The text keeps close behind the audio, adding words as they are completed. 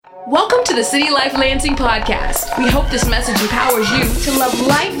Welcome to the City Life Lansing podcast. We hope this message empowers you to love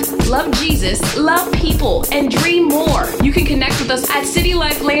life, love Jesus, love people, and dream more. You can connect with us at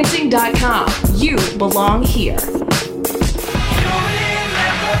citylifelansing.com. You belong here.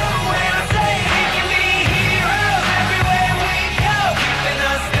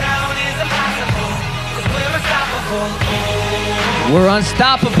 We're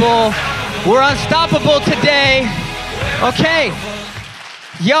unstoppable. We're unstoppable today. Okay.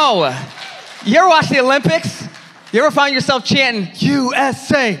 Yo, you ever watch the Olympics? You ever find yourself chanting,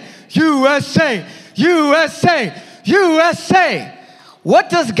 USA, USA, USA, USA?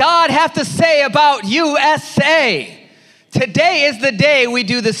 What does God have to say about USA? Today is the day we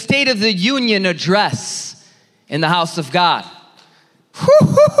do the State of the Union address in the house of God.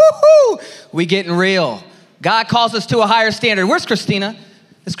 We getting real. God calls us to a higher standard. Where's Christina?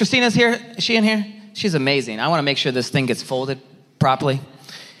 Is Christina's here? Is she in here? She's amazing. I want to make sure this thing gets folded properly.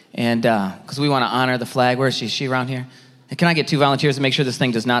 And because we want to honor the flag. Where is she? Is she around here? And can I get 2 volunteers to make sure this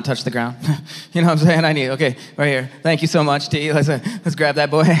thing does not touch the ground? You know what I'm saying? Okay, right here. Thank you so much, T. Let's grab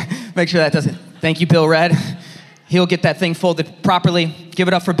that boy. Make sure that does it. Thank you, Bill Red. He'll get that thing folded properly. Give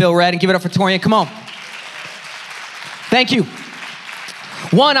it up for Bill Red and give it up for Torian. Come on. Thank you.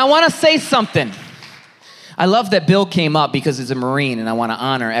 One, I want to say something. I love that Bill came up because he's a Marine, and I want to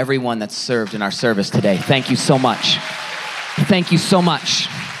honor everyone that's served in our service today. Thank you so much. Thank you so much.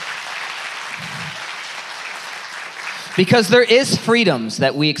 Because there is freedoms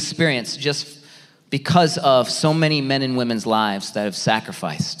that we experience just because of so many men and women's lives that have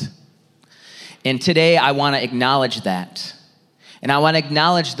sacrificed. And today I want to acknowledge that. And I want to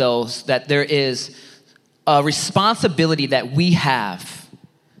acknowledge those that there is a responsibility that we have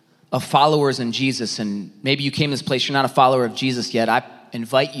of followers in Jesus. And maybe you came to this place, you're not a follower of Jesus yet. I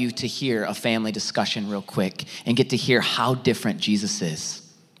invite you to hear a family discussion real quick and get to hear how different Jesus is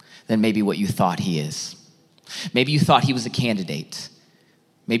than maybe what you thought he is. Maybe you thought he was a candidate.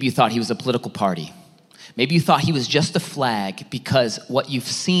 Maybe you thought he was a political party. Maybe you thought he was just a flag, because what you've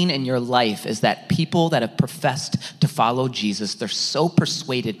seen in your life is that people that have professed to follow Jesus, they're so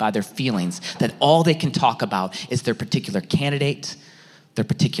persuaded by their feelings that all they can talk about is their particular candidate, their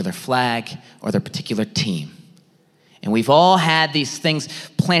particular flag, or their particular team. And we've all had these things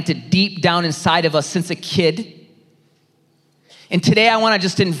planted deep down inside of us since a kid. And today I want to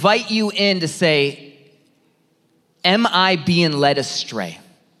just invite you in to say, am I being led astray?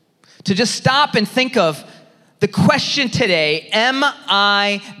 To just stop and think of the question today, am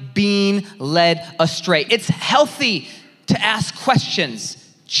I being led astray? It's healthy to ask questions.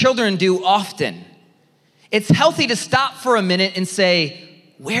 Children do often. It's healthy to stop for a minute and say,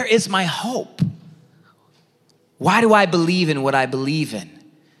 where is my hope? Why do I believe in what I believe in?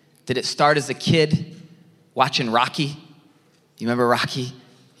 Did it start as a kid watching Rocky? You remember Rocky?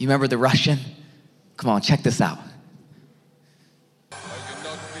 You remember the Russian? Come on, check this out.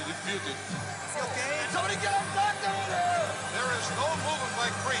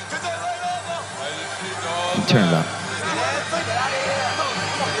 Turn it up. Absolute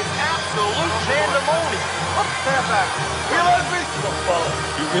pandemonium. Stand back.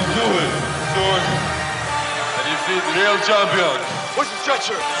 You can do it, George. And you see the real champion. What's the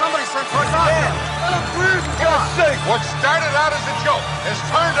stretcher? Somebody sent for us out. Let him breathe, for God's sake. What started out as a joke has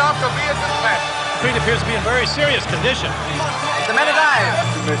turned out to be a disaster. Creed appears to be in very serious condition. The man dies.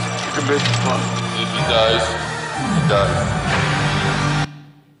 You can miss the fun. If he dies, he dies.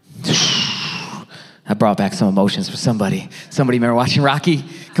 I brought back some emotions for somebody. Somebody remember watching Rocky?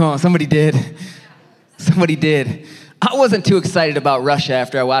 Come on, somebody did. Somebody did. I wasn't too excited about Russia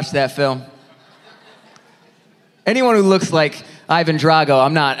after I watched that film. Anyone who looks like Ivan Drago,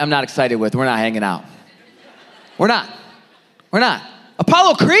 I'm not excited with. We're not hanging out. We're not.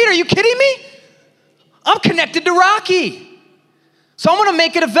 Apollo Creed, are you kidding me? I'm connected to Rocky. So I'm gonna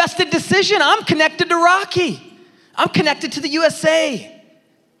make it a vested decision. I'm connected to Rocky. I'm connected to the USA.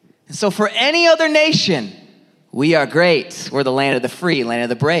 And so for any other nation, we are great. We're the land of the free, land of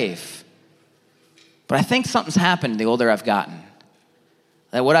the brave. But I think something's happened the older I've gotten.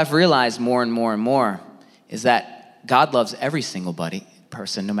 That what I've realized more and more and more is that God loves every single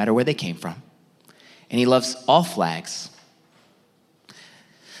person, no matter where they came from. And he loves all flags.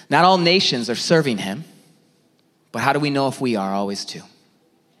 Not all nations are serving him, but how do we know if we are always too?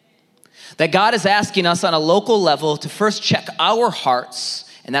 That God is asking us on a local level to first check our hearts,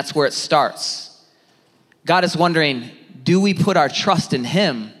 and that's where it starts. God is wondering, do we put our trust in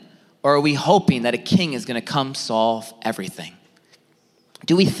him, or are we hoping that a king is going to come solve everything?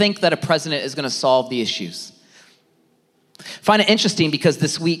 Do we think that a president is going to solve the issues? I find it interesting because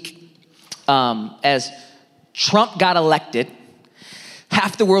this week, as Trump got elected,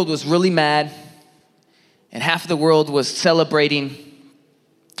 half the world was really mad and half the world was celebrating.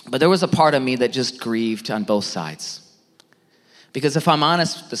 But there was a part of me that just grieved on both sides. Because if I'm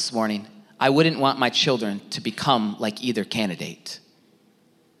honest this morning, I wouldn't want my children to become like either candidate.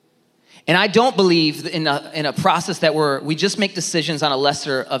 And I don't believe in a process that we just make decisions on a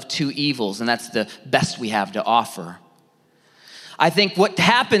lesser of two evils, and that's the best we have to offer. I think what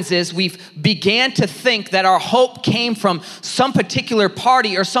happens is we've began to think that our hope came from some particular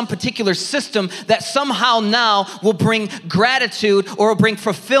party or some particular system that somehow now will bring gratitude or will bring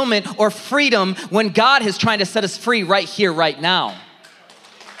fulfillment or freedom when God is trying to set us free right here, right now.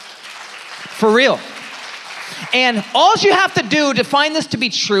 For real. And all you have to do to find this to be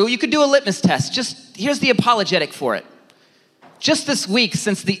true, you could do a litmus test. Just here's the apologetic for it. Just this week,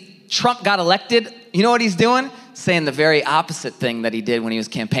 since Trump got elected, you know what he's doing? Saying the very opposite thing that he did when he was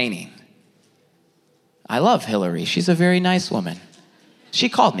campaigning. I love Hillary. She's a very nice woman. She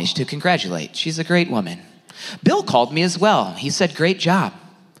called me to congratulate. She's a great woman. Bill called me as well. He said, great job.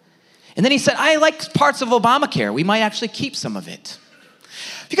 And then he said, I like parts of Obamacare. We might actually keep some of it.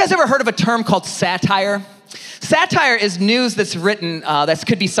 Have you guys ever heard of a term called satire? Satire is news that's written that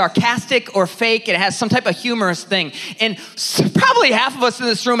could be sarcastic or fake. It has some type of humorous thing. And probably half of us in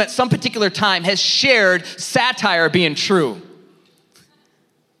this room at some particular time has shared satire being true.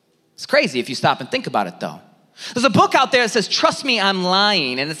 It's crazy if you stop and think about it, though. There's a book out there that says, Trust Me, I'm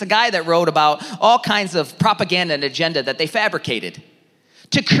Lying. And it's a guy that wrote about all kinds of propaganda and agenda that they fabricated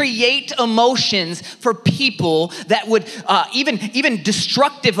to create emotions for people that would, even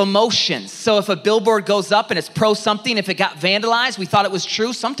destructive emotions. So if a billboard goes up and it's pro something, if it got vandalized, we thought it was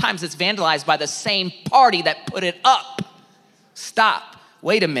true. Sometimes it's vandalized by the same party that put it up. Stop.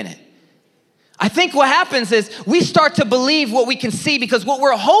 Wait a minute. I think what happens is we start to believe what we can see, because what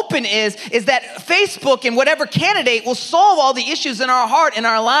we're hoping is that Facebook and whatever candidate will solve all the issues in our heart, in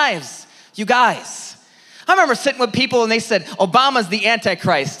our lives. You guys. I remember sitting with people and they said, Obama's the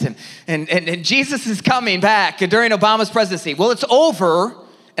Antichrist and Jesus is coming back during Obama's presidency. Well, it's over,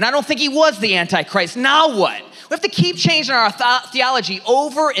 and I don't think he was the Antichrist. Now what? We have to keep changing our theology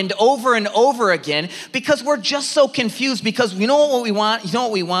over and over and over again because we're just so confused, because you know what we want? You know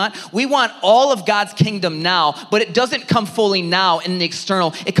what we want? We want all of God's kingdom now, but it doesn't come fully now in the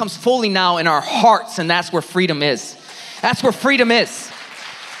external. It comes fully now in our hearts, and that's where freedom is. That's where freedom is.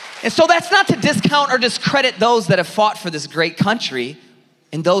 And so that's not to discount or discredit those that have fought for this great country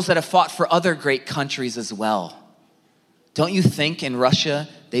and those that have fought for other great countries as well. Don't you think in Russia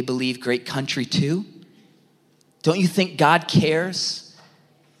they believe great country too? Don't you think God cares?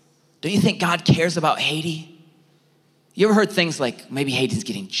 Don't you think God cares about Haiti? You ever heard things like maybe Haiti's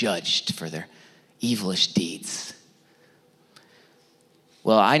getting judged for their evilish deeds?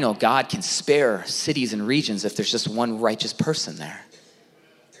 Well, I know God can spare cities and regions if there's just one righteous person there.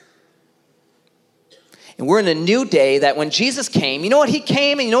 And we're in a new day that when Jesus came, you know what he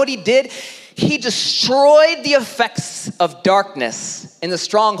came and you know what he did? He destroyed the effects of darkness in the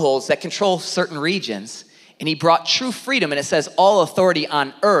strongholds that control certain regions. And he brought true freedom. And it says, all authority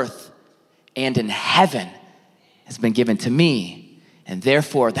on earth and in heaven has been given to me. And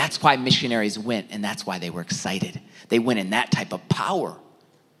therefore, that's why missionaries went. And that's why they were excited. They went in that type of power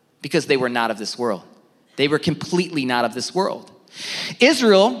because they were not of this world. They were completely not of this world.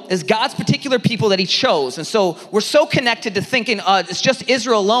 Israel is God's particular people that he chose. And so we're so connected to thinking it's just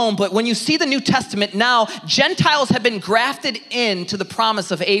Israel alone. But when you see the New Testament now, Gentiles have been grafted into the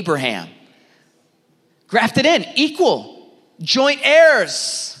promise of Abraham. Grafted in, equal, joint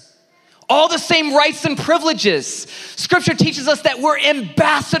heirs, all the same rights and privileges. Scripture teaches us that we're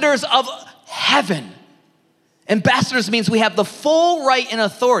ambassadors of heaven. Ambassadors means we have the full right and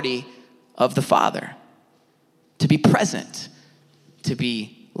authority of the Father to be present, to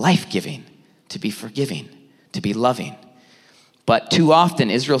be life-giving, to be forgiving, to be loving. But too often,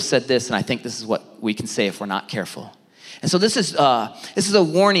 Israel said this, and I think this is what we can say if we're not careful. And so this is a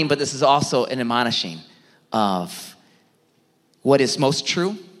warning, but this is also an admonishing of what is most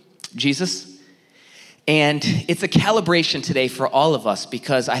true, Jesus. And it's a calibration today for all of us,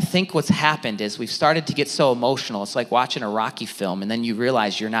 because I think what's happened is we've started to get so emotional. It's like watching a Rocky film, and then you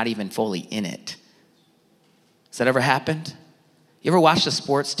realize you're not even fully in it. Has that ever happened? You ever watched a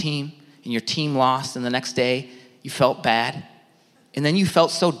sports team and your team lost and the next day you felt bad? And then you felt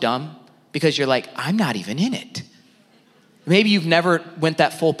so dumb because you're like, I'm not even in it. Maybe you've never went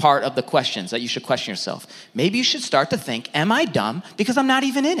that full part of the questions that you should question yourself. Maybe you should start to think, am I dumb because I'm not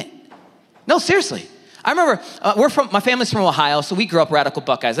even in it? No, seriously. I remember, my family's from Ohio, so we grew up radical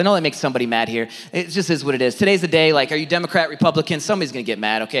Buckeyes. I know that makes somebody mad here. It just is what it is. Today's the day, like, are you Democrat, Republican? Somebody's gonna get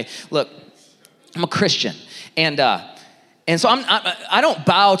mad, okay? Look, I'm a Christian. And And so I don't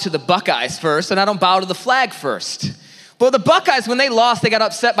bow to the Buckeyes first, and I don't bow to the flag first. But the Buckeyes, when they lost, they got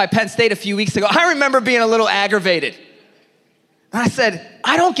upset by Penn State a few weeks ago. I remember being a little aggravated. And I said,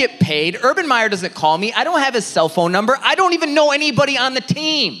 I don't get paid. Urban Meyer doesn't call me. I don't have his cell phone number. I don't even know anybody on the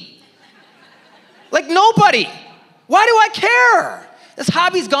team. Like nobody. Why do I care? This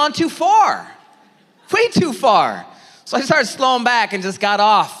hobby's gone too far. Way too far. So I started slowing back and just got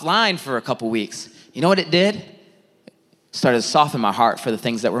offline for a couple weeks. You know what it did? It started to soften my heart for the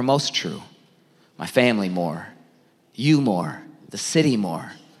things that were most true. My family more, you more, the city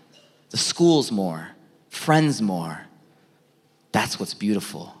more, the schools more, friends more. That's what's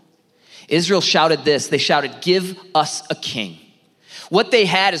beautiful. Israel shouted this. They shouted, give us a king. What they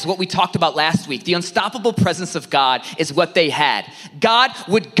had is what we talked about last week. The unstoppable presence of God is what they had. God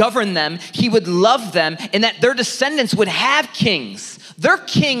would govern them. He would love them, and that their descendants would have kings. Their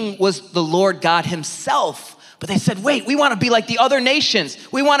king was the Lord God himself. But they said, wait, we want to be like the other nations.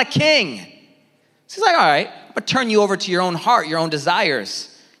 We want a king. So he's like, all right, I'm going to turn you over to your own heart, your own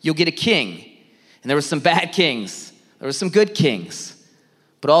desires. You'll get a king. And there were some bad kings. There were some good kings.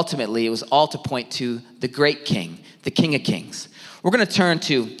 But ultimately, it was all to point to the great king, the King of Kings. We're going to turn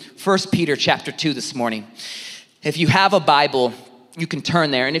to 1 Peter chapter 2 this morning. If you have a Bible, you can turn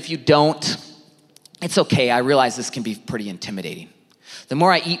there. And if you don't, it's okay. I realize this can be pretty intimidating. The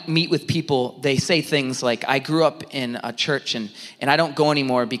more I meet with people, they say things like, I grew up in a church and I don't go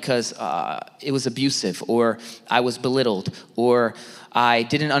anymore because it was abusive, or I was belittled, or I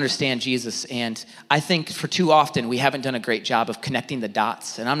didn't understand Jesus. And I think for too often we haven't done a great job of connecting the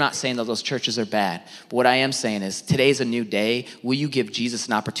dots. And I'm not saying that those churches are bad. But what I am saying is today's a new day. Will you give Jesus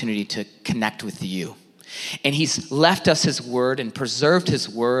an opportunity to connect with you? And he's left us his word and preserved his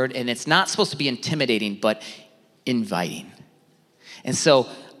word. And it's not supposed to be intimidating, but inviting. And so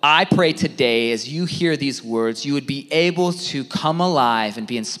I pray today, as you hear these words, you would be able to come alive and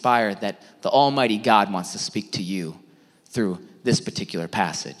be inspired that the Almighty God wants to speak to you through this particular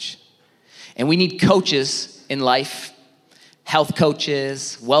passage. And we need coaches in life, health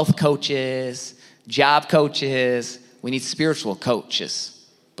coaches, wealth coaches, job coaches. We need spiritual coaches,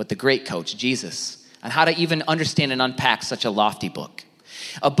 but the great coach, Jesus, on how to even understand and unpack such a lofty book.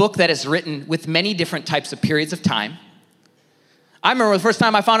 A book that is written with many different types of periods of time. I remember the first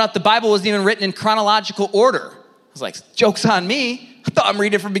time I found out the Bible wasn't even written in chronological order. I was like, joke's on me. I thought I'm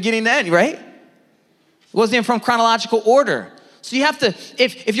reading it from beginning to end, right? It wasn't even from chronological order. So you have to,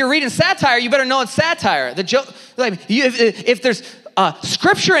 if you're reading satire, you better know it's satire. The joke, like, if there's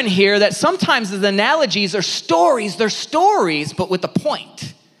scripture in here, that sometimes the analogies are stories, they're stories, but with a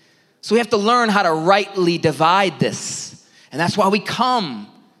point. So we have to learn how to rightly divide this. And that's why we come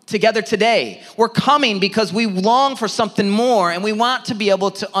together today. We're coming because we long for something more and we want to be able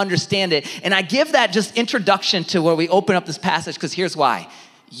to understand it. And I give that just introduction to where we open up this passage because here's why.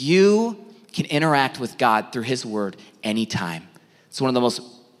 You can interact with God through his word anytime. It's one of the most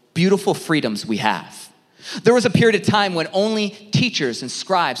beautiful freedoms we have. There was a period of time when only teachers and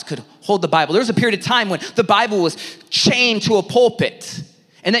scribes could hold the Bible. There was a period of time when the Bible was chained to a pulpit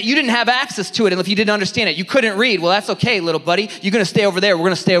and that you didn't have access to it. And if you didn't understand it, you couldn't read. Well, that's okay, little buddy. You're going to stay over there. We're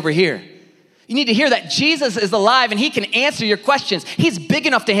going to stay over here. You need to hear that Jesus is alive and he can answer your questions. He's big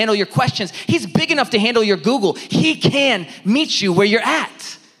enough to handle your questions. He's big enough to handle your Google. He can meet you where you're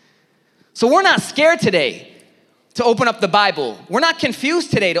at. So we're not scared today to open up the Bible. We're not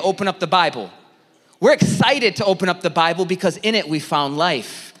confused today to open up the Bible. We're excited to open up the Bible because in it we found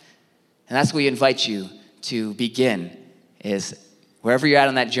life. And that's what we invite you to begin is wherever you're at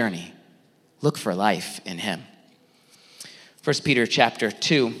on that journey, look for life in him. 1 Peter chapter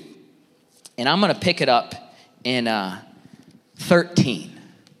 2, and I'm going to pick it up in 13,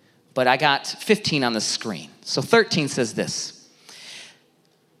 but I got 15 on the screen. So 13 says this.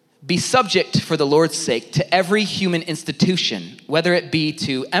 Be subject for the Lord's sake to every human institution, whether it be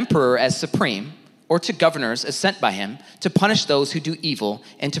to emperor as supreme or to governors as sent by him, to punish those who do evil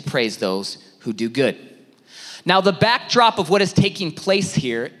and to praise those who do good. Now, the backdrop of what is taking place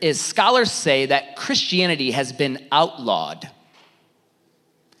here is scholars say that Christianity has been outlawed.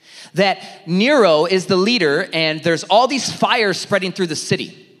 That Nero is the leader and there's all these fires spreading through the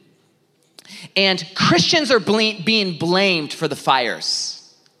city. And Christians are being blamed for the fires.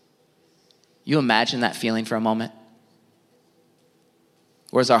 You imagine that feeling for a moment?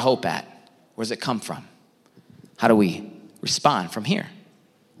 Where's our hope at? Where does it come from? How do we respond from here?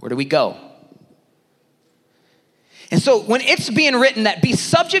 Where do we go? And so when it's being written that be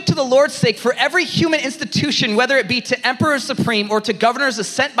subject to the Lord's sake for every human institution, whether it be to emperor supreme or to governors as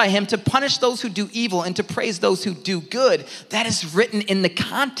sent by him to punish those who do evil and to praise those who do good, that is written in the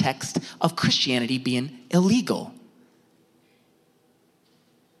context of Christianity being illegal.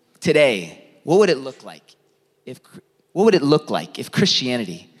 today, what would it look like if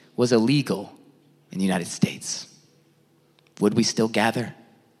Christianity was illegal in the United States? Would we still gather?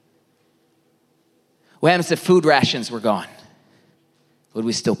 What happens if food rations were gone? Would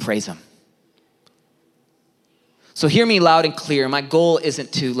we still praise him? So hear me loud and clear. My goal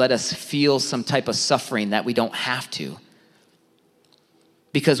isn't to let us feel some type of suffering that we don't have to,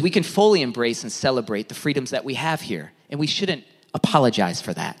 because we can fully embrace and celebrate the freedoms that we have here, and we shouldn't apologize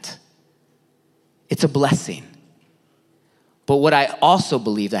for that. It's a blessing. But what I also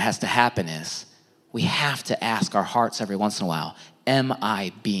believe that has to happen is we have to ask our hearts every once in a while, am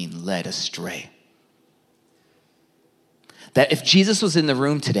I being led astray? That if Jesus was in the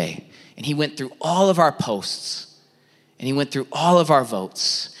room today and he went through all of our posts and he went through all of our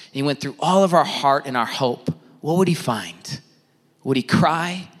votes and he went through all of our heart and our hope, what would he find? Would he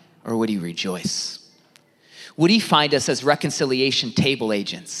cry or would he rejoice? Would he find us as reconciliation table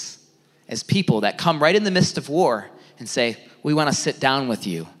agents, as people that come right in the midst of war and say, we want to sit down with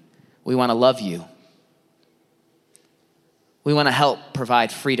you. We want to love you. We want to help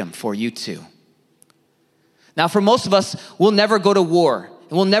provide freedom for you too. Now, for most of us, we'll never go to war,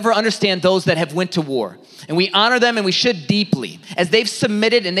 and we'll never understand those that have went to war. And we honor them, and we should deeply, as they've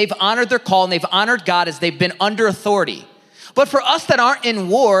submitted and they've honored their call and they've honored God as they've been under authority. But for us that aren't in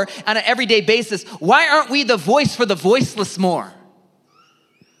war on an everyday basis, why aren't we the voice for the voiceless more?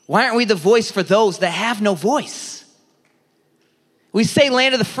 Why aren't we the voice for those that have no voice? We say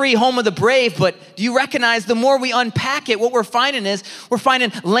land of the free, home of the brave, but do you recognize the more we unpack it, what we're finding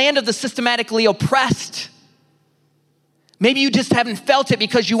land of the systematically oppressed. Maybe you just haven't felt it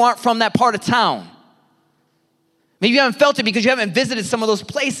because you aren't from that part of town. Maybe you haven't felt it because you haven't visited some of those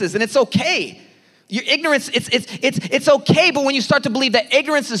places, and it's okay. Your ignorance, it's okay, but when you start to believe that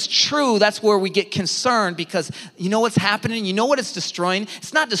ignorance is true, that's where we get concerned, because you know what's happening? You know what it's destroying?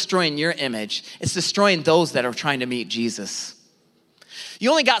 It's not destroying your image. It's destroying those that are trying to meet Jesus. You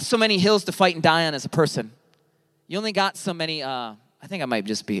only got so many hills to fight and die on as a person. You only got so many, I think I might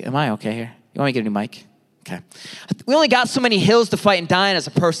just be, am I okay here? You want me to get a new mic? Okay. We only got so many hills to fight and die on as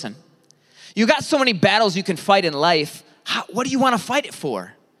a person. You got so many battles you can fight in life. What do you want to fight it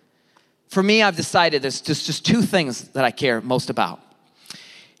for? For me, I've decided there's just two things that I care most about.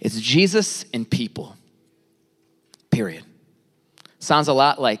 It's Jesus and people, period. Sounds a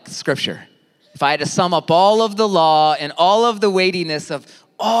lot like scripture. If I had to sum up all of the law and all of the weightiness of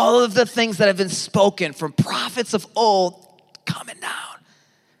all of the things that have been spoken from prophets of old coming down,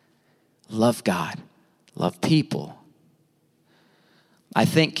 love God, love people. I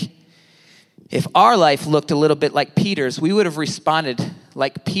think if our life looked a little bit like Peter's, we would have responded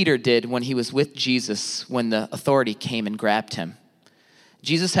like Peter did when he was with Jesus when the authority came and grabbed him.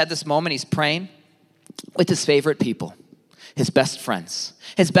 Jesus had this moment, he's praying with his favorite people, his best friends.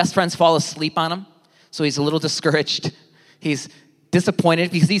 His best friends fall asleep on him, so he's a little discouraged. He's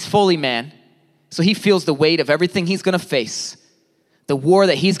disappointed because he's fully man, so he feels the weight of everything he's going to face, the war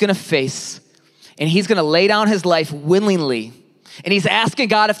that he's going to face, and he's going to lay down his life willingly. And he's asking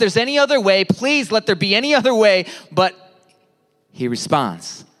God, if there's any other way, please let there be any other way. But he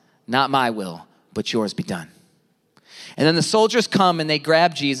responds, not my will, but yours be done. And then the soldiers come and they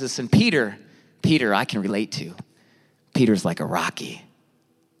grab Jesus, and Peter, I can relate to. Peter's like a Rocky.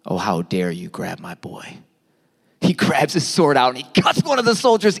 Oh, how dare you grab my boy. He grabs his sword out and he cuts one of the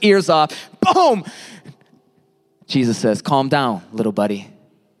soldiers' ears off. Boom! Jesus says, calm down, little buddy.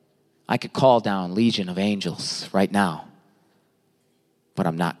 I could call down legion of angels right now, but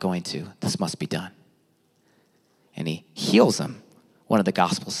I'm not going to. This must be done. And he heals him, one of the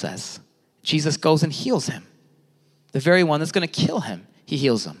Gospels says. Jesus goes and heals him. The very one that's going to kill him, he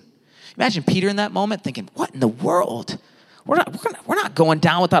heals him. Imagine Peter in that moment thinking, what in the world? We're not going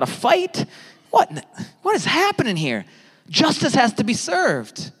down without a fight. What is happening here? Justice has to be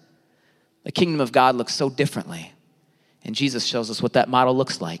served. The kingdom of God looks so differently. And Jesus shows us what that model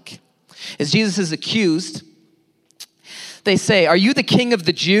looks like. As Jesus is accused, they say, are you the king of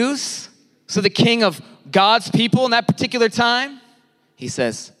the Jews? So the king of God's people in that particular time? He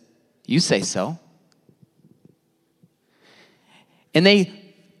says, you say so. And they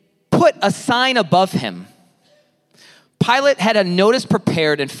put a sign above him. Pilate had a notice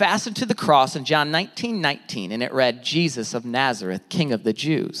prepared and fastened to the cross in John 19:19, and it read, Jesus of Nazareth, King of the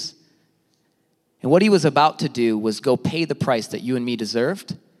Jews. And what he was about to do was go pay the price that you and me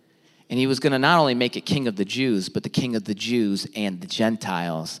deserved. And he was going to not only make it King of the Jews, but the King of the Jews and the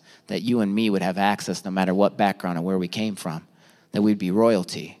Gentiles, that you and me would have access no matter what background and where we came from, that we'd be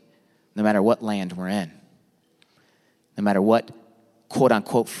royalty, no matter what land we're in, no matter what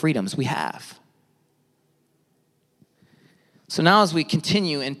quote-unquote freedoms we have. So now as we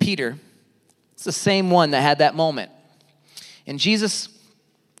continue in Peter, it's the same one that had that moment. And Jesus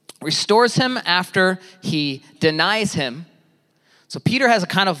restores him after he denies him. So Peter has a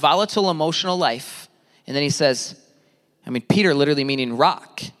kind of volatile emotional life. And then he says, Peter literally meaning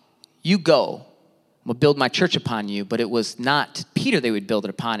rock. You go. I'm going to build my church upon you. But it was not Peter they would build it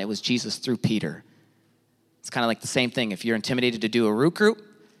upon. It was Jesus through Peter. It's kind of like the same thing. If you're intimidated to do a root group,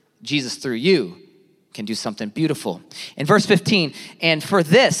 Jesus through you can do something beautiful. In verse 15, and for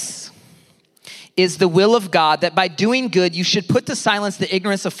this is the will of God, that by doing good you should put to silence the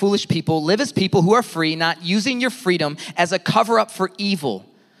ignorance of foolish people, live as people who are free, not using your freedom as a cover-up for evil,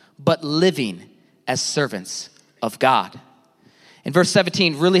 but living as servants of God. In verse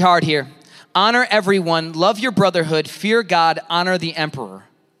 17, really hard here. Honor everyone, love your brotherhood, fear God, honor the emperor.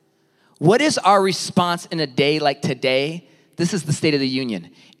 What is our response in a day like today? This is the State of the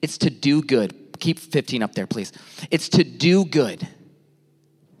Union. It's to do good. Keep 15 up there, please. It's to do good.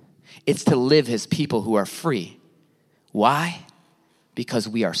 It's to live as people who are free. Why? Because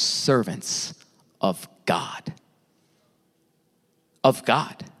we are servants of God. Of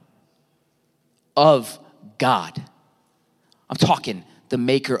God. Of God. I'm talking the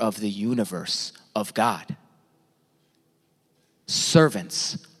maker of the universe, of God.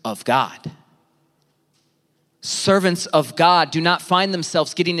 Servants of God. Servants of God do not find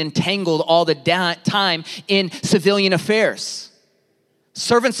themselves getting entangled all the time in civilian affairs.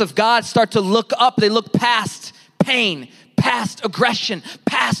 Servants of God start to look up. They look past pain, past aggression,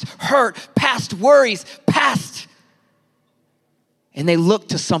 past hurt, past worries, and they look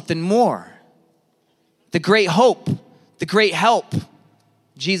to something more. The great hope, the great help,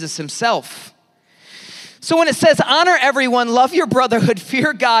 Jesus himself. So when it says, honor everyone, love your brotherhood,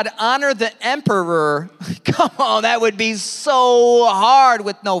 fear God, honor the emperor, come on, that would be so hard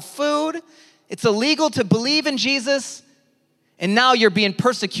with no food. It's illegal to believe in Jesus, and now you're being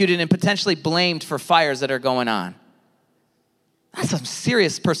persecuted and potentially blamed for fires that are going on. That's some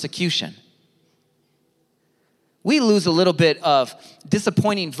serious persecution. We lose a little bit of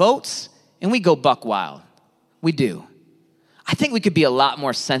disappointing votes, and we go buck wild. We do. I think we could be a lot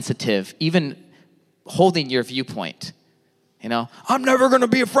more sensitive, even holding your viewpoint. I'm never going to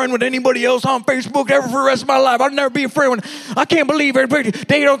be a friend with anybody else on Facebook ever for the rest of my life. I'll never be a friend with, I can't believe everybody,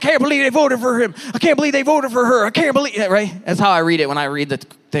 can't believe they voted for him. I can't believe they voted for her. I can't believe it, right? That's how I read it when I read the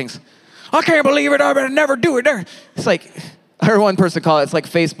things. I can't believe it. I better never do it. It's like, I heard one person call it, it's like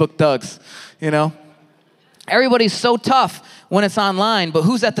Facebook thugs, Everybody's so tough when it's online, but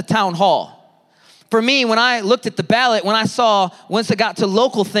who's at the town hall? For me, when I looked at the ballot, once it got to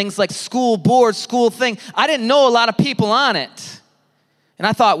local things like school board, school thing, I didn't know a lot of people on it. And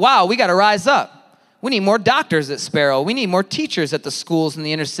I thought, wow, we got to rise up. We need more doctors at Sparrow. We need more teachers at the schools in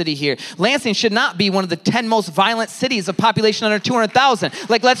the inner city here. Lansing should not be one of the 10 most violent cities of population under 200,000.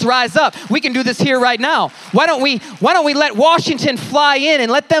 Let's rise up. We can do this here right now. Why don't we let Washington fly in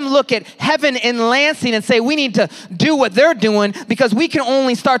and let them look at heaven in Lansing and say we need to do what they're doing, because we can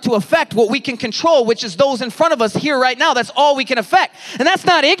only start to affect what we can control, which is those in front of us here right now. That's all we can affect. And that's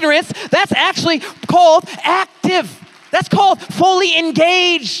not ignorance. That's actually called active. That's called fully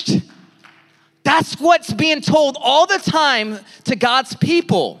engaged. That's what's being told all the time to God's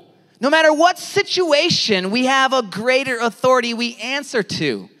people. No matter what situation, we have a greater authority we answer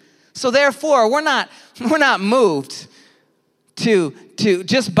to. So therefore, we're not moved to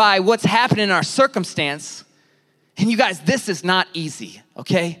just by what's happening in our circumstance. And you guys, this is not easy,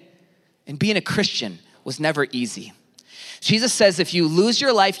 okay? And being a Christian was never easy. Jesus says if you lose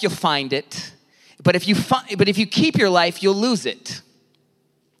your life, you'll find it. But if you keep your life, you'll lose it.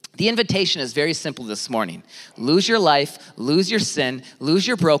 The invitation is very simple this morning. Lose your life, lose your sin, lose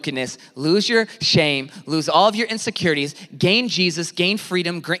your brokenness, lose your shame, lose all of your insecurities, gain Jesus, gain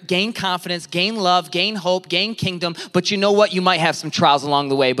freedom, gain confidence, gain love, gain hope, gain kingdom. But you know what? You might have some trials along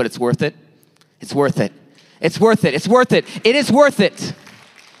the way, but it's worth it. It's worth it. It's worth it. It's worth it. It is worth it.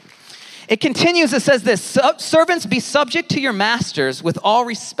 It continues, it says this, servants, be subject to your masters with all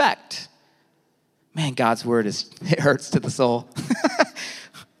respect. Man, God's word it hurts to the soul.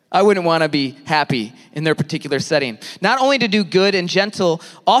 I wouldn't want to be happy in their particular setting. Not only to do good and gentle,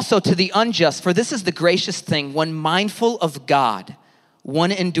 also to the unjust. For this is the gracious thing. When mindful of God,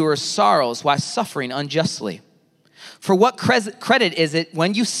 one endures sorrows while suffering unjustly. For what credit is it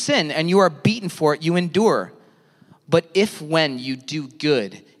when you sin and you are beaten for it, you endure? But if when you do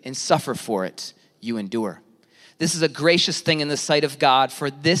good and suffer for it, you endure. This is a gracious thing in the sight of God.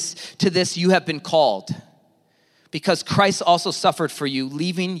 To this you have been called. Because Christ also suffered for you,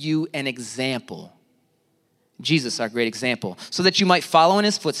 leaving you an example. Jesus, our great example. So that you might follow in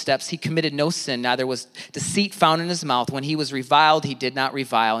his footsteps, he committed no sin, neither was deceit found in his mouth. When he was reviled, he did not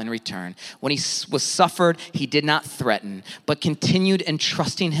revile in return. When he was suffered, he did not threaten, but continued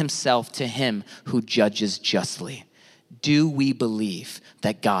entrusting himself to him who judges justly. Do we believe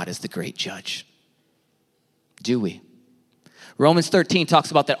that God is the great judge? Do we? Romans 13 talks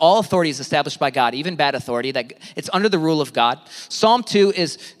about that all authority is established by God, even bad authority, that it's under the rule of God. Psalm 2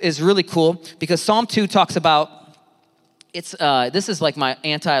 is really cool because Psalm 2 talks about, this is like my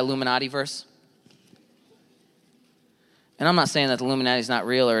anti-Illuminati verse. And I'm not saying that the Illuminati is not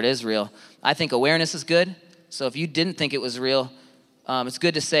real or it is real. I think awareness is good. So if you didn't think it was real, it's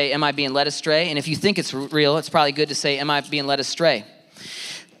good to say, am I being led astray? And if you think it's real, it's probably good to say, am I being led astray?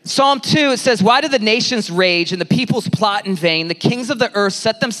 Psalm 2, it says, why do the nations rage and the peoples plot in vain? The kings of the earth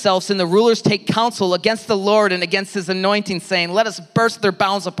set themselves and the rulers take counsel against the Lord and against his anointing, saying, let us burst their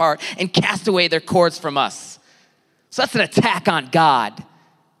bounds apart and cast away their cords from us. So that's an attack on God.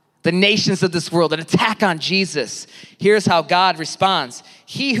 The nations of this world, an attack on Jesus. Here's how God responds.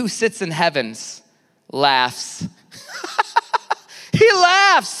 He who sits in heavens laughs. He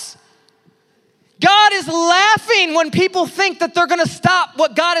laughs. God is laughing when people think that they're going to stop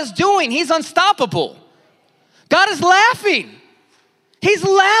what God is doing. He's unstoppable. God is laughing. He's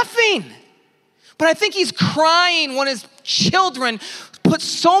laughing. But I think he's crying when his children put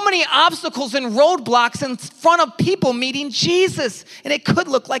so many obstacles and roadblocks in front of people meeting Jesus. And it could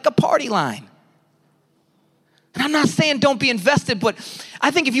look like a party line. And I'm not saying don't be invested, but I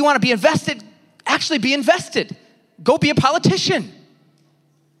think if you want to be invested, actually be invested. Go be a politician.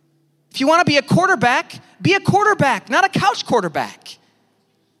 If you want to be a quarterback, not a couch quarterback.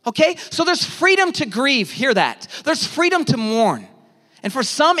 Okay? So there's freedom to grieve. Hear that. There's freedom to mourn. And for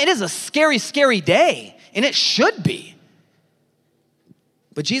some, it is a scary, scary day. And it should be.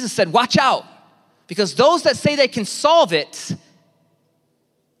 But Jesus said, watch out. Because those that say they can solve it,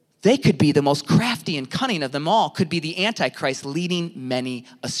 they could be the most crafty and cunning of them all. Could be the Antichrist leading many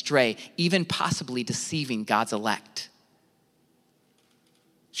astray. Even possibly deceiving God's elect.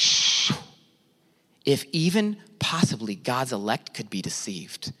 If even possibly God's elect could be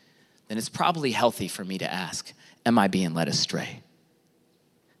deceived, then it's probably healthy for me to ask, am I being led astray?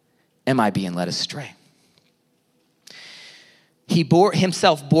 Am I being led astray? He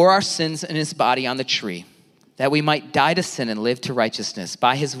himself bore our sins in his body on the tree, that we might die to sin and live to righteousness.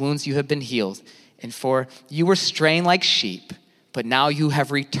 By his wounds you have been healed, and for you were straying like sheep, but now you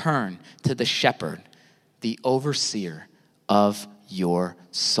have returned to the shepherd, the overseer of your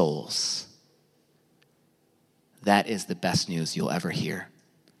souls. That is the best news you'll ever hear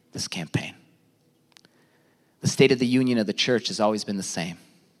this campaign. The state of the union of the church has always been the same.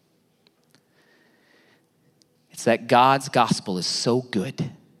 It's that God's gospel is so good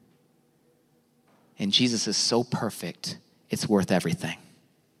and Jesus is so perfect, it's worth everything.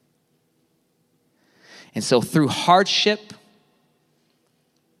 And so through hardship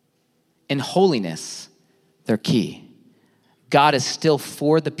and holiness, they're key. God is still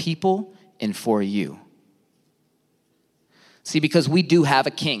for the people and for you. See, because we do have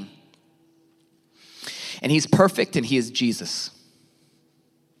a king. And he's perfect and he is Jesus.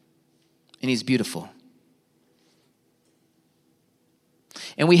 And he's beautiful.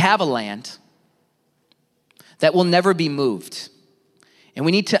 And we have a land that will never be moved. And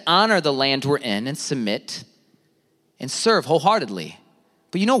we need to honor the land we're in and submit and serve wholeheartedly.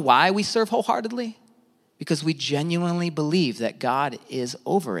 But you know why we serve wholeheartedly? Because we genuinely believe that God is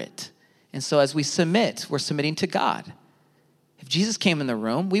over it. And so as we submit, we're submitting to God. If Jesus came in the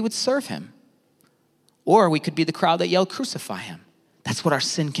room, we would serve him. Or we could be the crowd that yelled, crucify him. That's what our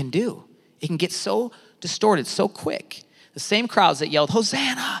sin can do. It can get so distorted so quick. The same crowds that yelled,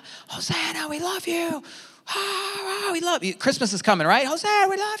 Hosanna, Hosanna, we love you. Oh, we love you. Christmas is coming, right? Hosanna,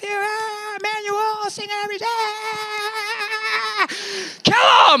 we love you. Emmanuel, sing every day.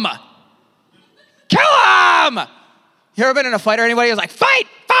 Kill him! Kill him! You ever been in a fight or anybody who's like, fight,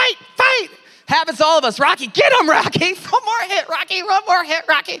 fight, fight? Happens to all of us. Rocky, get him, Rocky. One more hit, Rocky. One more hit,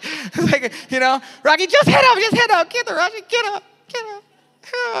 Rocky. Like, Rocky, just hit him. Get the Rocky, get him.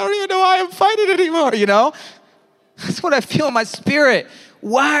 I don't even know why I'm fighting anymore, That's what I feel in my spirit.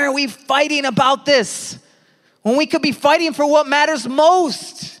 Why are we fighting about this when we could be fighting for what matters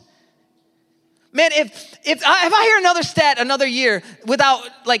most? Man, if I hear another stat another year without,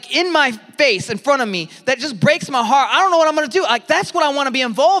 in my face, in front of me, that just breaks my heart, I don't know what I'm going to do. That's what I want to be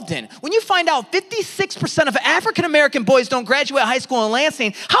involved in. When you find out 56% of African-American boys don't graduate high school in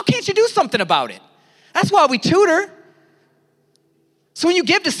Lansing, how can't you do something about it? That's why we tutor. So when you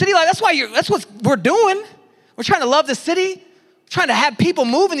give to City Life, that's what we're doing. We're trying to love the city. trying to have people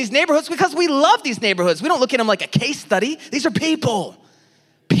move in these neighborhoods because we love these neighborhoods. We don't look at them like a case study. These are people.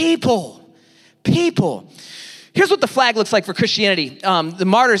 People. Here's what the flag looks like for Christianity. The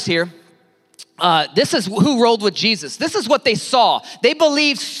martyrs here, this is who rolled with Jesus. This is what they saw. They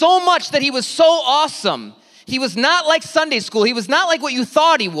believed so much that he was so awesome. He was not like Sunday school. He was not like what you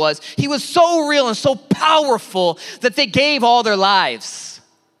thought he was. He was so real and so powerful that they gave all their lives.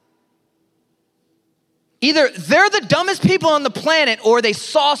 Either they're the dumbest people on the planet or they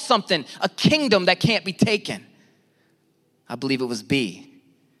saw something, a kingdom that can't be taken. I believe it was B.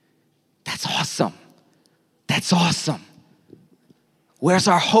 That's awesome. That's awesome. Where's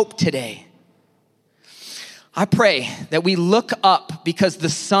our hope today? I pray that we look up because the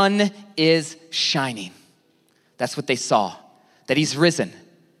sun is shining. That's what they saw, that he's risen.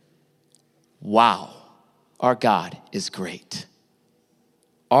 Wow, our God is great.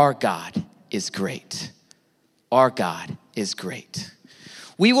 Our God is great. Our God is great.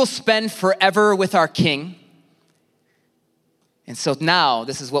 We will spend forever with our King. And so now,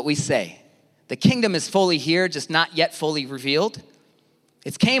 this is what we say. The kingdom is fully here, just not yet fully revealed.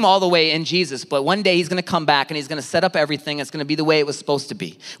 It came all the way in Jesus, but one day he's going to come back and he's going to set up everything. It's going to be the way it was supposed to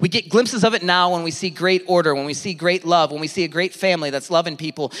be. We get glimpses of it now when we see great order, when we see great love, when we see a great family that's loving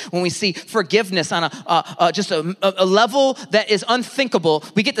people, when we see forgiveness on a level that is unthinkable.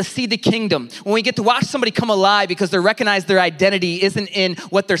 We get to see the kingdom. When we get to watch somebody come alive because they recognize their identity isn't in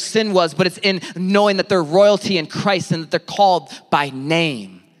what their sin was, but it's in knowing that they're royalty in Christ and that they're called by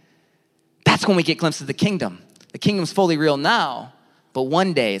name. That's when we get glimpses of the kingdom. The kingdom's fully real now. But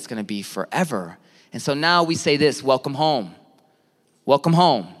one day it's going to be forever. And so now we say this, welcome home. Welcome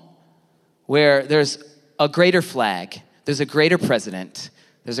home. Where there's a greater flag, there's a greater president,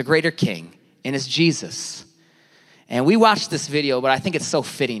 there's a greater king, and it's Jesus. And we watched this video, but I think it's so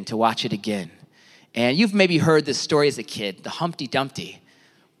fitting to watch it again. And you've maybe heard this story as a kid, the Humpty Dumpty.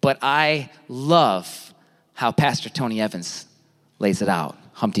 But I love how Pastor Tony Evans lays it out.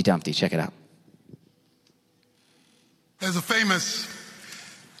 Humpty Dumpty, check it out. There's a famous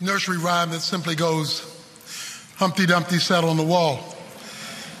nursery rhyme that simply goes, Humpty Dumpty sat on the wall,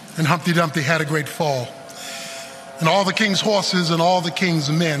 and Humpty Dumpty had a great fall. And all the king's horses and all the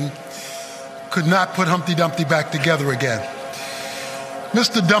king's men could not put Humpty Dumpty back together again.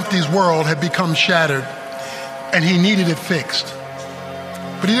 Mr. Dumpty's world had become shattered, and he needed it fixed.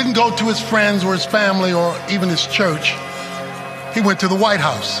 But he didn't go to his friends or his family or even his church. He went to the White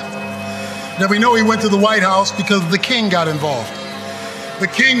House. Now we know he went to the White House because the king got involved. The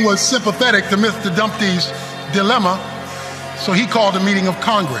king was sympathetic to Mr. Dumpty's dilemma, so he called a meeting of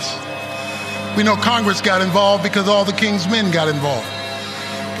Congress. We know Congress got involved because all the king's men got involved.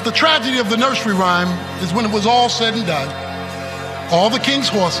 But the tragedy of the nursery rhyme is when it was all said and done, all the king's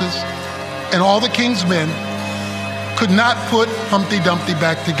horses and all the king's men could not put Humpty Dumpty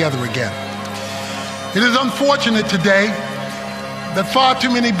back together again. It is unfortunate today that far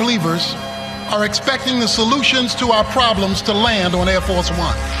too many believers are expecting the solutions to our problems to land on Air Force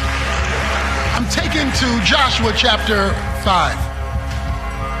One. I'm taken to Joshua chapter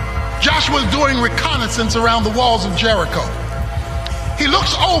 5. Joshua's doing reconnaissance around the walls of Jericho. He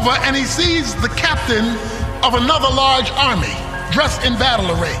looks over and he sees the captain of another large army dressed in battle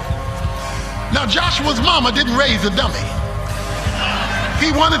array. Now Joshua's mama didn't raise a dummy.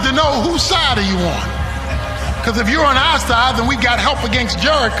 He wanted to know, whose side are you on? Because if you're on our side, then we got help against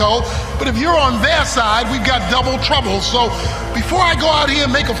Jericho. But if you're on their side, we've got double trouble. So before I go out here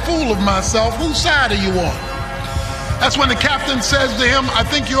and make a fool of myself, whose side are you on? That's when the captain says to him, I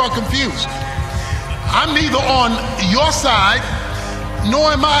think you are confused. I'm neither on your side, nor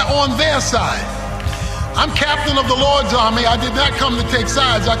am I on their side. I'm captain of the Lord's army. I did not come to take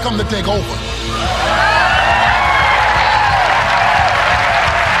sides. I come to take over.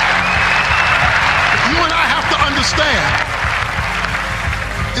 Understand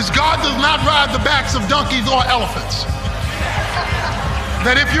is God does not ride the backs of donkeys or elephants.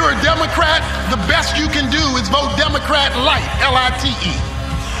 That if you're a Democrat, the best you can do is vote Democrat light, L-I-T-E,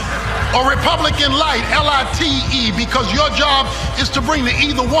 or Republican light, L-I-T-E, because your job is to bring to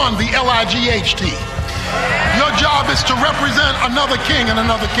either one the L-I-G-H-T. Your job is to represent another king and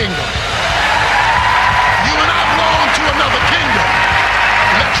another kingdom. You and I belong to another kingdom.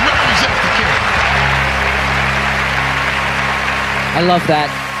 Let's represent the king. I love that.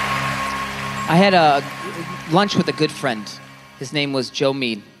 I had a lunch with a good friend. His name was Joe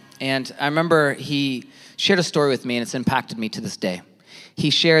Mead. And I remember he shared a story with me, and it's impacted me to this day. He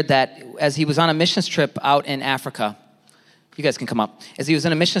shared that as he was on a missions trip out in Africa, you guys can come up. As he was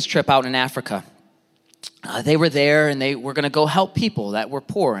on a missions trip out in Africa, they were there and they were going to go help people that were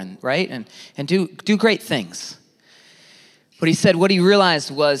poor and right and do great things. But he said what he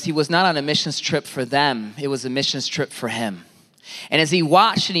realized was he was not on a missions trip for them. It was a missions trip for him. And as he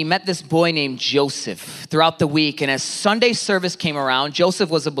watched and he met this boy named Joseph throughout the week, and as Sunday service came around,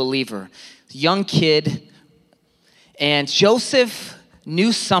 Joseph was a believer, young kid. And Joseph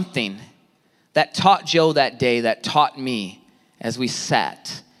knew something that taught Joe that day, that taught me as we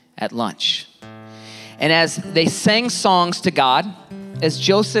sat at lunch. And as they sang songs to God, as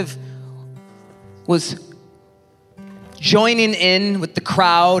Joseph was joining in with the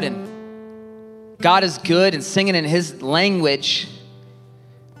crowd and God is good and singing in his language,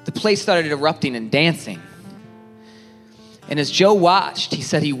 the place started erupting and dancing. And as Joe watched, he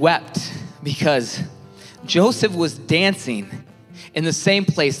said he wept because Joseph was dancing in the same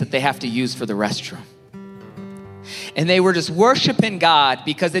place that they have to use for the restroom. And they were just worshiping God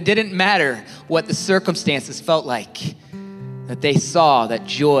because it didn't matter what the circumstances felt like, that they saw that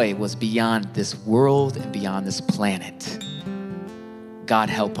joy was beyond this world and beyond this planet. God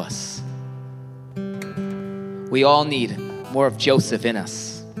help us. We all need more of Joseph in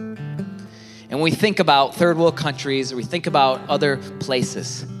us. And when we think about third world countries or we think about other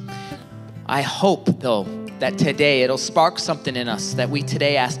places, I hope, though, that today it'll spark something in us, that we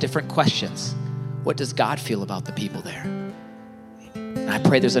today ask different questions. What does God feel about the people there? And I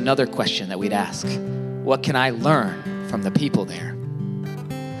pray there's another question that we'd ask. What can I learn from the people there?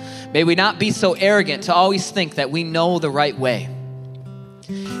 May we not be so arrogant to always think that we know the right way.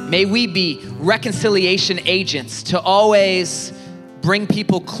 May we be reconciliation agents to always bring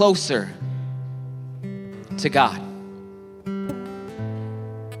people closer to God.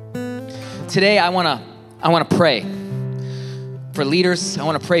 Today, I want to pray for leaders. I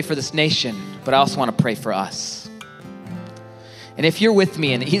want to pray for this nation, but I also want to pray for us. And if you're with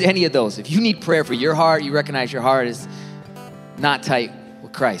me in any of those, if you need prayer for your heart, you recognize your heart is not tight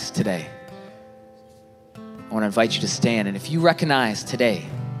with Christ today, I want to invite you to stand. And if you recognize today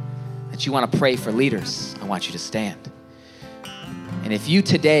that you want to pray for leaders, I want you to stand. And if you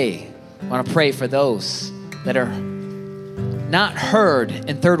today want to pray for those that are not heard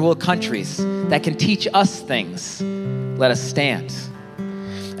in third world countries that can teach us things, let us stand.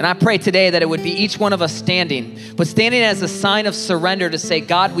 And I pray today that it would be each one of us standing, but standing as a sign of surrender to say,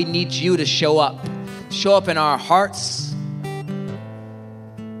 God, we need you to show up. Show up in our hearts,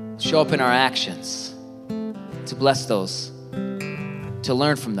 show up in our actions, to bless those, to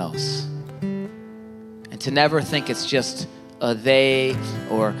learn from those, and to never think it's just a they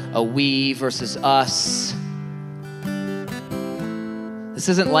or a we versus us. This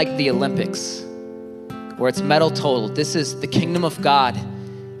isn't like the Olympics where it's medal total. This is the kingdom of God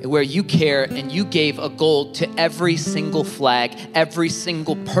where you care and you gave a gold to every single flag, every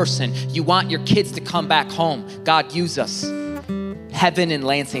single person. You want your kids to come back home. God, use us. Heaven in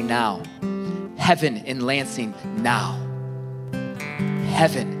Lansing now. Heaven in Lansing now.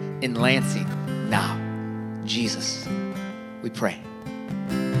 Heaven in Lansing now. Jesus, we pray.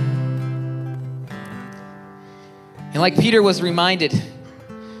 And like Peter was reminded,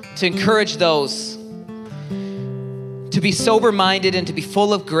 to encourage those to be sober-minded and to be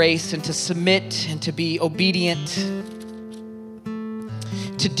full of grace and to submit and to be obedient,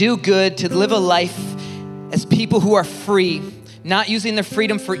 to do good, to live a life as people who are free, not using their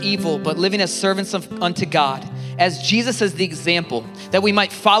freedom for evil, but living as servants unto God, as Jesus is the example, that we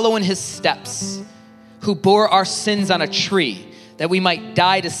might follow in his steps, who bore our sins on a tree, that we might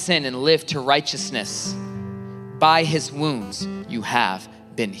die to sin and live to righteousness. By his wounds you have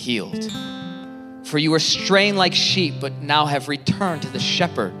been healed. For you were straying like sheep, but now have returned to the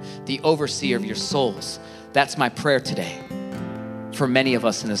shepherd, the overseer of your souls. That's my prayer today for many of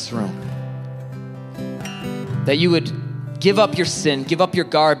us in this room. That you would give up your sin, give up your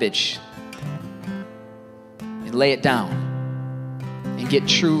garbage, and lay it down and get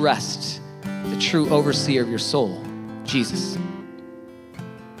true rest, the true overseer of your soul, Jesus.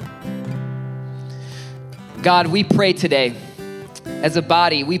 God, we pray today as a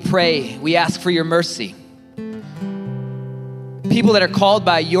body, we pray, we ask for your mercy. People that are called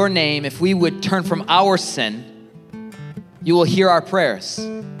by your name, if we would turn from our sin, you will hear our prayers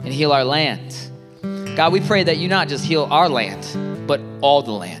and heal our land. God, we pray that you not just heal our land, but all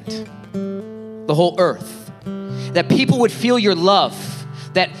the land, the whole earth. That people would feel your love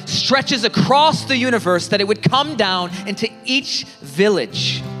that stretches across the universe, that it would come down into each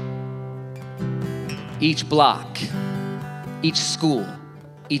village, each block, each school,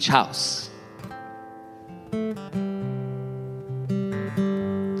 each house.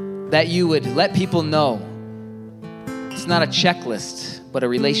 That you would let people know it's not a checklist, but a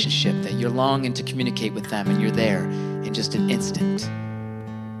relationship, that you're longing to communicate with them and you're there in just an instant.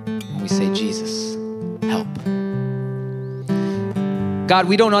 When we say, Jesus, help. God,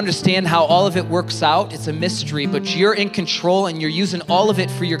 we don't understand how all of it works out. It's a mystery, but you're in control and you're using all of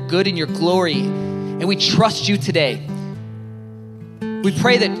it for your good and your glory. And we trust you today. We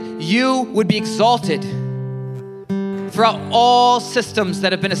pray that you would be exalted throughout all systems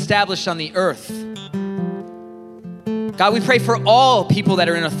that have been established on the earth. God, we pray for all people that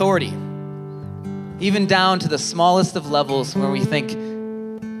are in authority, even down to the smallest of levels where we think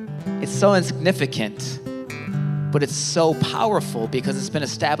it's so insignificant, but it's so powerful because it's been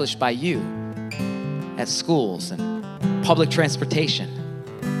established by you at schools and public transportation.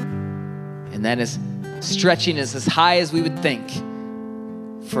 And then is stretching as high as we would think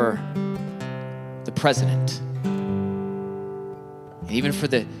for the president, and even for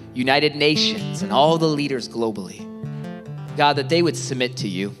the United Nations and all the leaders globally. God, that they would submit to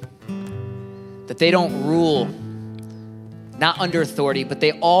you, that they don't rule not under authority, but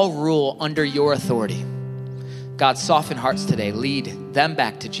they all rule under your authority. God, soften hearts today. Lead them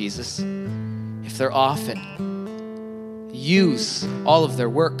back to Jesus if they're off, and use all of their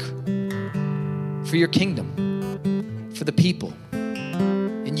work for your kingdom, for the people.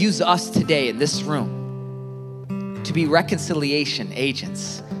 And use us today in this room to be reconciliation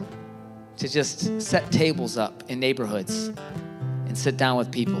agents, to just set tables up in neighborhoods and sit down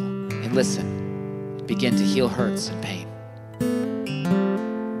with people and listen, and begin to heal hurts and pain.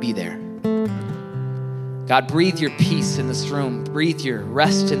 Be there. God, breathe your peace in this room. Breathe your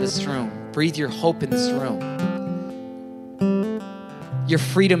rest in this room. Breathe your hope in this room. Your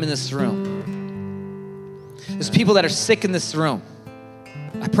freedom in this room. There's people that are sick in this room.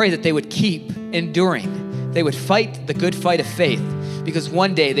 I pray that they would keep enduring. They would fight the good fight of faith, because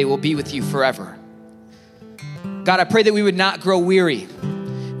one day they will be with you forever. God, I pray that we would not grow weary.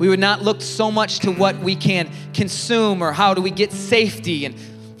 We would not look so much to what we can consume or how do we get safety,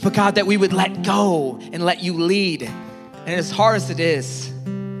 but God, that we would let go and let you lead. And as hard as it is,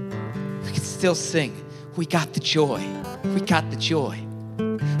 we can still sing, we got the joy. We got the joy.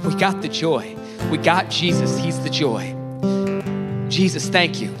 We got the joy. We got Jesus. He's the joy. Jesus,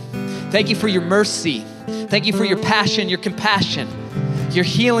 thank you. Thank you for your mercy. Thank you for your passion, your compassion, your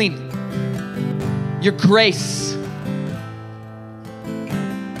healing, your grace.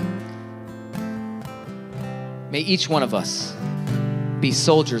 May each one of us be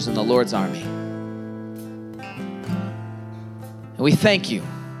soldiers in the Lord's army. And we thank you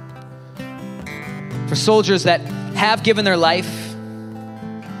for soldiers that have given their life,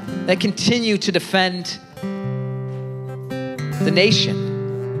 that continue to defend the nation.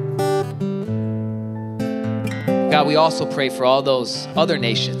 God, we also pray for all those other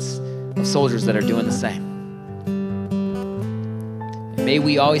nations of soldiers that are doing the same. And may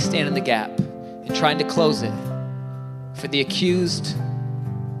we always stand in the gap in trying to close it for the accused,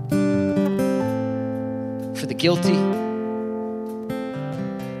 for the guilty,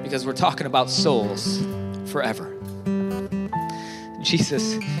 because we're talking about souls forever.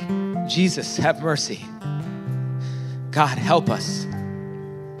 Jesus, have mercy. God, help us.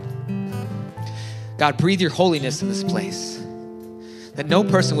 God, breathe your holiness in this place, that no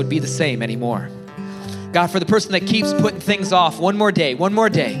person would be the same anymore. God, for the person that keeps putting things off, one more day,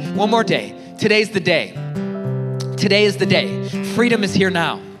 today's the day. Today is the day. Freedom is here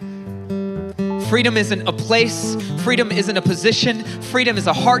now. Freedom isn't a place. Freedom isn't a position. Freedom is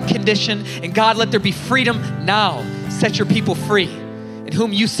a heart condition. And God, let there be freedom now. Set your people free. And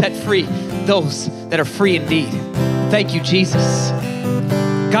whom you set free, those that are free indeed. Thank you, Jesus.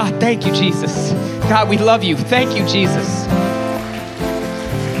 God, thank you, Jesus. God, we love you. Thank you, Jesus.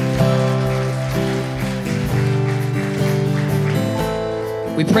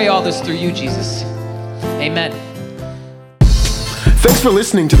 We pray all this through you, Jesus. Amen. Thanks for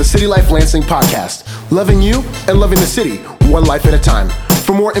listening to the City Life Lansing podcast. Loving you and loving the city, one life at a time.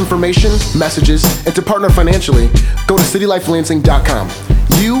 For more information, messages, and to partner financially, go to citylifelansing.com.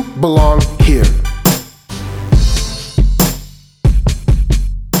 You belong here.